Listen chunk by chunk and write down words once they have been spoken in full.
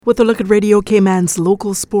With a look at Radio Cayman's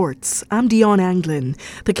local sports, I'm Dion Anglin.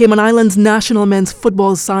 The Cayman Islands national men's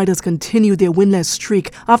football side has continued their winless streak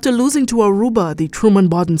after losing to Aruba, the Truman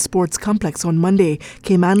Bodden Sports Complex on Monday.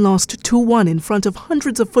 Cayman lost 2-1 in front of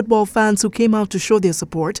hundreds of football fans who came out to show their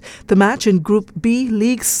support. The match in Group B,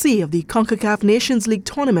 League C of the CONCACAF Nations League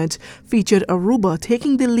tournament featured Aruba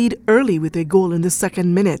taking the lead early with a goal in the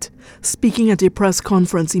second minute. Speaking at a press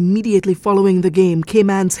conference immediately following the game,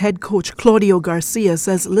 Cayman's head coach Claudio Garcia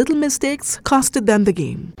says little mistakes costed them the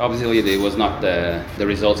game. Obviously, it was not the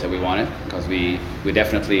results that we wanted, because we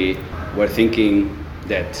definitely were thinking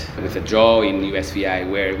that with a draw in USVI,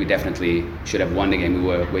 where we definitely should have won the game, we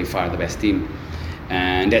were way far the best team.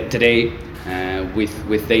 And that today,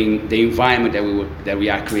 with the environment that we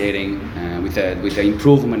are creating, with the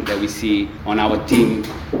improvement that we see on our team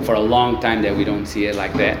for a long time, that we don't see it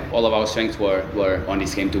like that. All of our strengths were on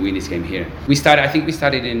this game to win this game here. I think we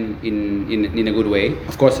started in a good way.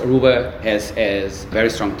 Of course, Aruba has a very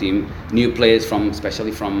strong team, new players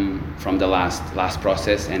especially from the last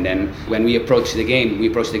process. And then when we approach the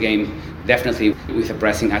game definitely with a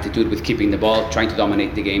pressing attitude, with keeping the ball, trying to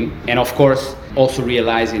dominate the game, and of course also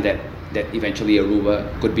realizing that eventually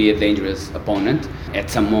Aruba could be a dangerous opponent at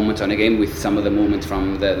some moments on the game, with some of the movements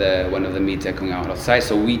from the one of the mids coming out outside.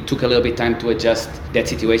 So we took a little bit time to adjust that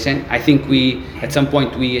situation. I think at some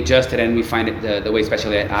point we adjusted, and we find it the way,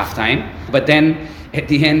 especially at halftime. But then at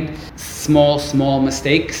the end, small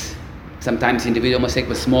mistakes, sometimes individual mistakes,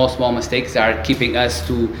 but small mistakes are keeping us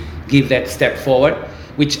to give that step forward,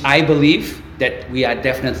 which I believe that we are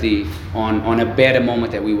definitely on a better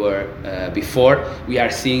moment than we were before. We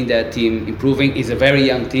are seeing the team improving. It's a very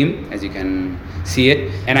young team, as you can see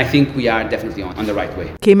it, and I think we are definitely on the right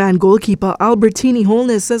way. Cayman goalkeeper Albertini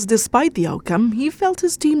Holness says despite the outcome, he felt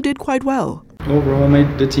his team did quite well. Overall,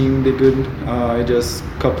 the team did good. Just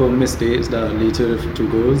a couple of mistakes that led to the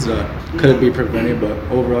 2 goals that could be prevented, but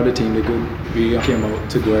overall the team did good. We came out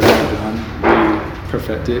to do everything we planned. We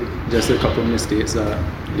perfected. Just a couple of mistakes that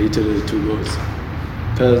led to the 2 goals.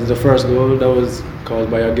 Because the first goal, that was caused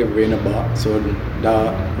by a giveaway in the box, so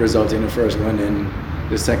that resulted in the first one, and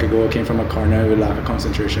the second goal came from a corner with lack of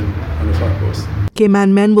concentration on the far post.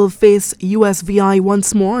 Cayman men will face USVI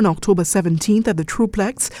once more on October 17th at the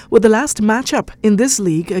Truplex, with the last matchup in this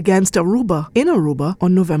league against Aruba in Aruba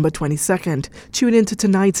on November 22nd. Tune in to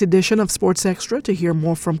tonight's edition of Sports Extra to hear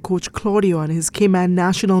more from Coach Claudio and his Cayman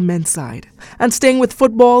national men's side. And staying with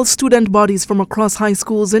football, student bodies from across high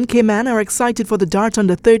schools in Cayman are excited for the Dart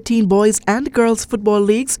Under 13 boys and girls football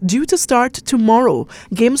leagues due to start tomorrow.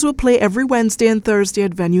 Games will play every Wednesday and Thursday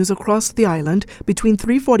at venues across the island between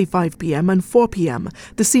 3:45 p.m. and 4 p.m.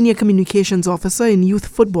 The Senior Communications Officer in Youth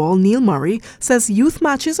Football, Neil Murray, says youth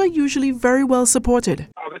matches are usually very well supported.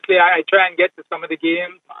 Obviously, I try and get to some of the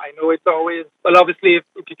games. I know it's always, well, obviously, if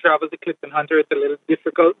you travel to Clifton Hunter, it's a little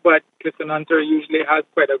difficult, but Clifton Hunter usually has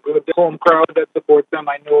quite a good home crowd that supports them.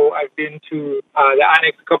 I know I've been to the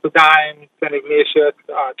Annex a couple times, St. Ignatius,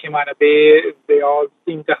 Cayman Bay. They all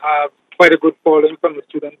seem to have quite a good following from the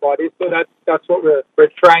student body. So that's what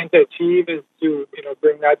we're trying to achieve, is to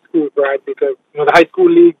bring that school pride, because the high school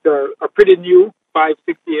leagues are pretty new, 5-6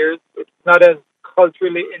 years. It's not as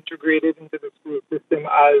culturally integrated into the school system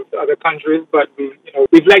as other countries, but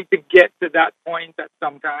we'd like to get to that point at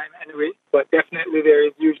some time anyway. But definitely there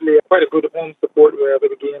is usually quite a good home support wherever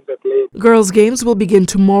the games are played. Girls' games will begin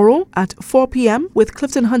tomorrow at 4 p.m. with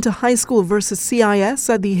Clifton Hunter High School versus CIS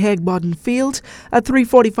at the Haig Bodden Field. At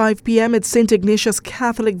 3:45 p.m. it's St. Ignatius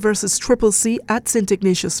Catholic versus Triple C at St.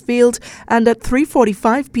 Ignatius Field. And at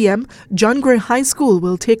 3:45 p.m. John Gray High School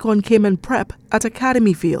will take on Cayman Prep at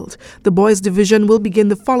Academy Field. The boys' division will begin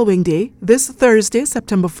the following day, this Thursday,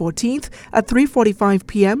 September 14th, at 3:45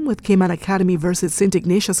 p.m. with Cayman Academy versus St.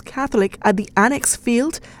 Ignatius Catholic at the Annex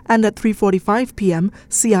Field, and at 3:45 p.m.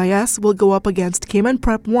 CIS will go up against Cayman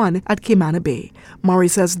Prep 1 at Cayman Bay. Murray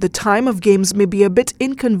says the time of games may be a bit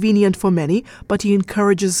inconvenient for many, but he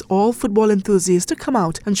encourages all football enthusiasts to come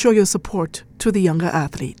out and show your support to the younger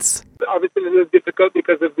athletes. Obviously, a little difficult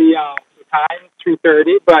because of the time,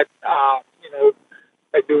 3:30, but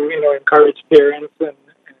I do encourage parents and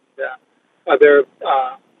other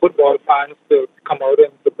football fans to come out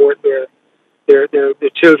and support their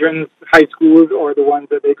children's high schools or the ones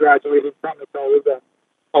that they graduated from. It's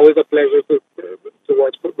always a pleasure to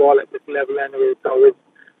watch football at this level. Anyway,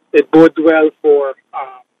 it bodes well for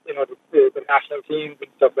the national teams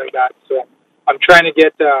and stuff like that. So I'm trying to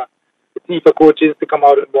get the FIFA coaches to come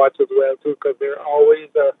out and watch as well too, because they're always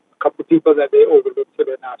a couple of people that they overlooked for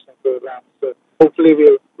their national program. So hopefully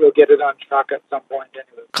we'll get it on track at some point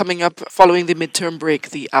anyway. Coming up following the midterm break,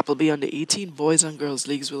 the Appleby Under-18 Boys and Girls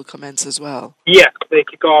Leagues will commence as well. Yes, they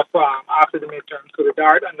kick off after the midterm. So the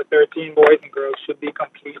Dart Under-13 Boys and Girls should be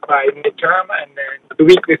complete by midterm, and then the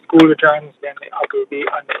week the school returns, then the Appleby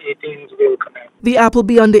Under-18s will commence. The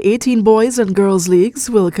Appleby Under-18 Boys and Girls Leagues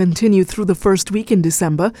will continue through the first week in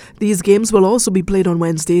December. These games will also be played on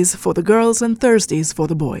Wednesdays for the girls and Thursdays for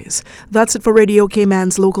the boys. That's it for Radio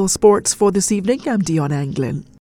Cayman's local sports for this evening. I'm Dion Anglin.